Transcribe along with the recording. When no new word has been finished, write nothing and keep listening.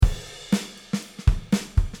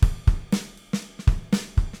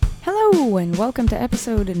Hello, and welcome to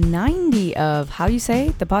episode 90 of How You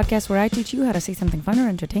Say, the podcast where I teach you how to say something fun or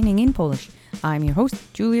entertaining in Polish. I'm your host,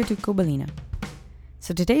 Julia Tukobalina.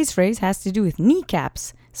 So today's phrase has to do with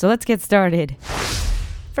kneecaps, so let's get started.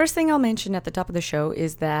 First thing I'll mention at the top of the show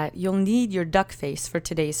is that you'll need your duck face for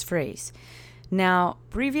today's phrase. Now,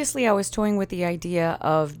 previously I was toying with the idea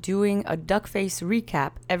of doing a duck face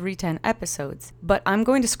recap every 10 episodes, but I'm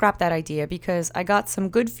going to scrap that idea because I got some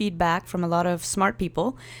good feedback from a lot of smart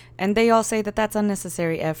people, and they all say that that's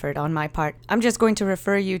unnecessary effort on my part. I'm just going to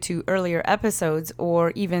refer you to earlier episodes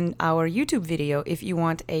or even our YouTube video if you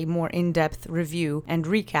want a more in-depth review and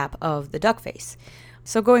recap of the duck face.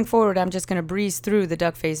 So going forward, I'm just going to breeze through the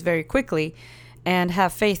duck face very quickly and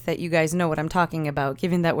have faith that you guys know what I'm talking about,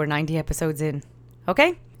 given that we're 90 episodes in.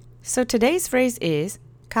 Okay? So today's phrase is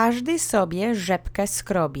każdy sobie rzepkę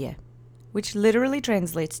skrobie, which literally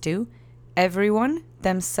translates to everyone,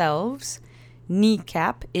 themselves,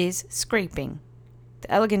 kneecap is scraping. The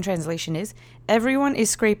elegant translation is everyone is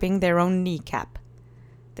scraping their own kneecap.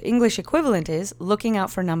 The English equivalent is looking out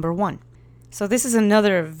for number one. So this is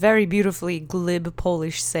another very beautifully glib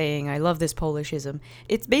Polish saying. I love this Polishism.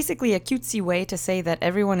 It's basically a cutesy way to say that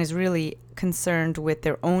everyone is really concerned with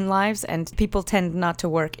their own lives and people tend not to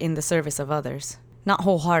work in the service of others. Not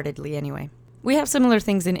wholeheartedly, anyway. We have similar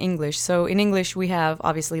things in English. So in English, we have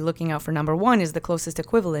obviously looking out for number one is the closest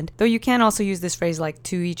equivalent, though you can also use this phrase like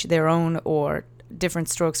to each their own or different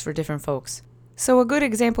strokes for different folks. So a good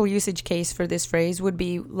example usage case for this phrase would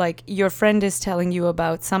be like your friend is telling you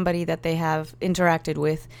about somebody that they have interacted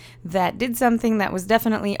with that did something that was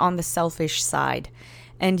definitely on the selfish side.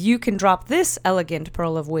 And you can drop this elegant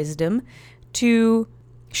pearl of wisdom to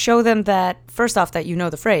show them that, first off, that you know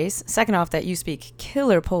the phrase, second off, that you speak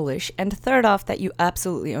killer Polish, and third off, that you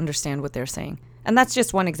absolutely understand what they're saying. And that's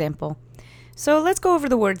just one example. So let's go over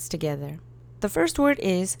the words together. The first word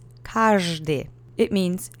is każdy. It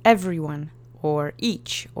means everyone, or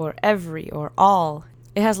each, or every, or all.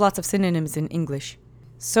 It has lots of synonyms in English.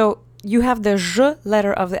 So you have the ż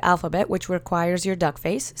letter of the alphabet, which requires your duck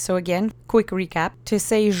face. So again, quick recap. To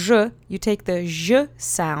say ż, you take the ż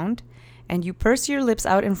sound, and you purse your lips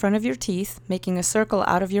out in front of your teeth, making a circle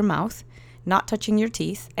out of your mouth, not touching your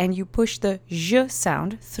teeth, and you push the ż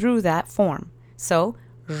sound through that form. So,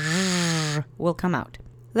 ż will come out.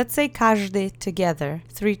 Let's say każdy together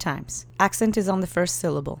 3 times. Accent is on the first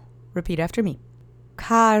syllable. Repeat after me.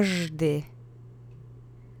 Każdy.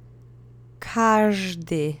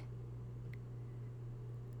 Każdy.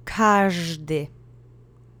 Każdy.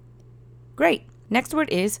 Great. Next word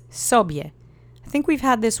is sobie. I think we've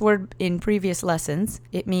had this word in previous lessons.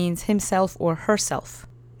 It means himself or herself.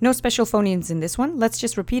 No special phonemes in this one. Let's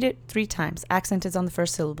just repeat it 3 times. Accent is on the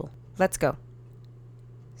first syllable. Let's go.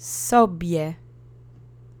 Sobie.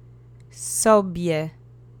 Sobie.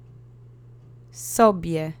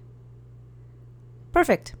 Sobie.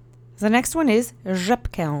 Perfect. The next one is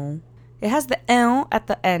rzepkę. It has the ę at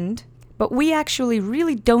the end, but we actually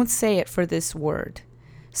really don't say it for this word.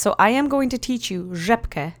 So I am going to teach you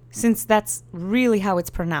rzepkę, since that's really how it's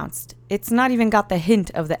pronounced. It's not even got the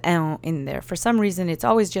hint of the ę in there. For some reason, it's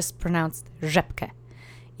always just pronounced rzepkę,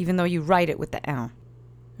 even though you write it with the ę.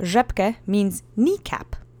 Rzepkę means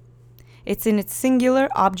kneecap. It's in its singular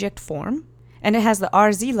object form, and it has the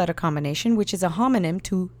RZ letter combination, which is a homonym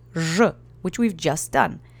to ż, which we've just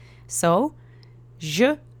done. So,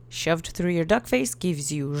 ż shoved through your duck face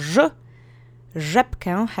gives you ż.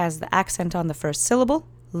 Rzepkę has the accent on the first syllable.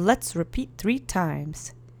 Let's repeat 3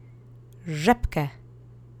 times. Rzepkę.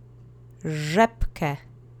 Rzepkę.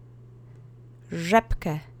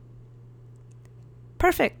 Rzepkę.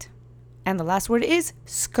 Perfect. And the last word is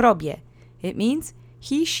skrobie. It means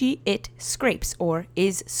he, she, it scrapes or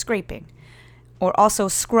is scraping. Or also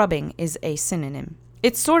scrubbing is a synonym.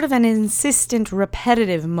 It's sort of an insistent,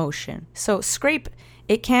 repetitive motion. So scrape,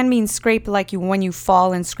 it can mean scrape like when you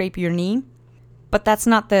fall and scrape your knee, but that's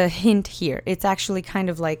not the hint here. It's actually kind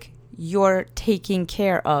of like you're taking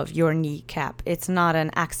care of your kneecap. It's not an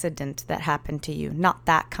accident that happened to you. Not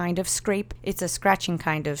that kind of scrape. It's a scratching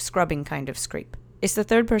kind of, scrubbing kind of scrape. It's the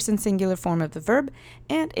third person singular form of the verb,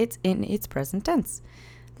 and it's in its present tense.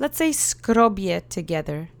 Let's say skrobie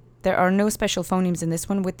together. There are no special phonemes in this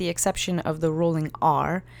one with the exception of the rolling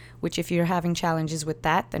R, which if you're having challenges with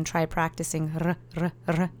that, then try practicing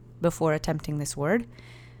r before attempting this word.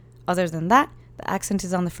 Other than that, the accent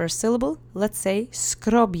is on the first syllable. Let's say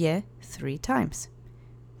skrobie 3 times.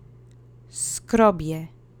 Skrobie.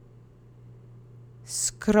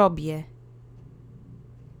 Skrobie.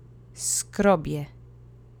 Skrobie.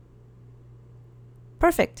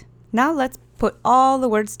 Perfect. Now let's put all the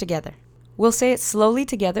words together. We'll say it slowly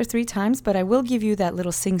together 3 times, but I will give you that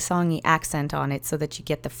little sing-songy accent on it so that you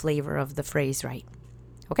get the flavor of the phrase right.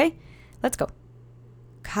 Okay? Let's go.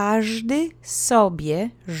 Każdy sobie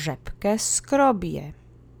rzepkę skrobie.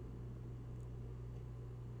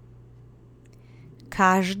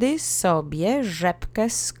 Każdy sobie rzepkę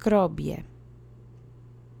skrobie.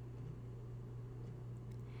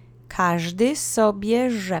 Każdy sobie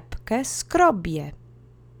rzepkę skrobie.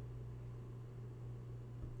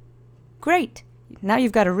 Great! Now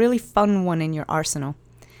you've got a really fun one in your arsenal.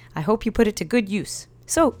 I hope you put it to good use.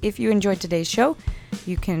 So, if you enjoyed today's show,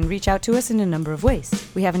 you can reach out to us in a number of ways.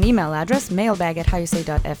 We have an email address,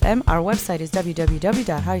 mailbag@howyousay.fm. Our website is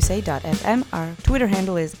www.howyousay.fm. Our Twitter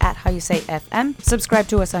handle is @howyousayfm. Subscribe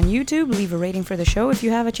to us on YouTube, leave a rating for the show if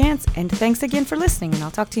you have a chance, and thanks again for listening, and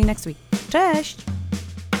I'll talk to you next week. Cześć!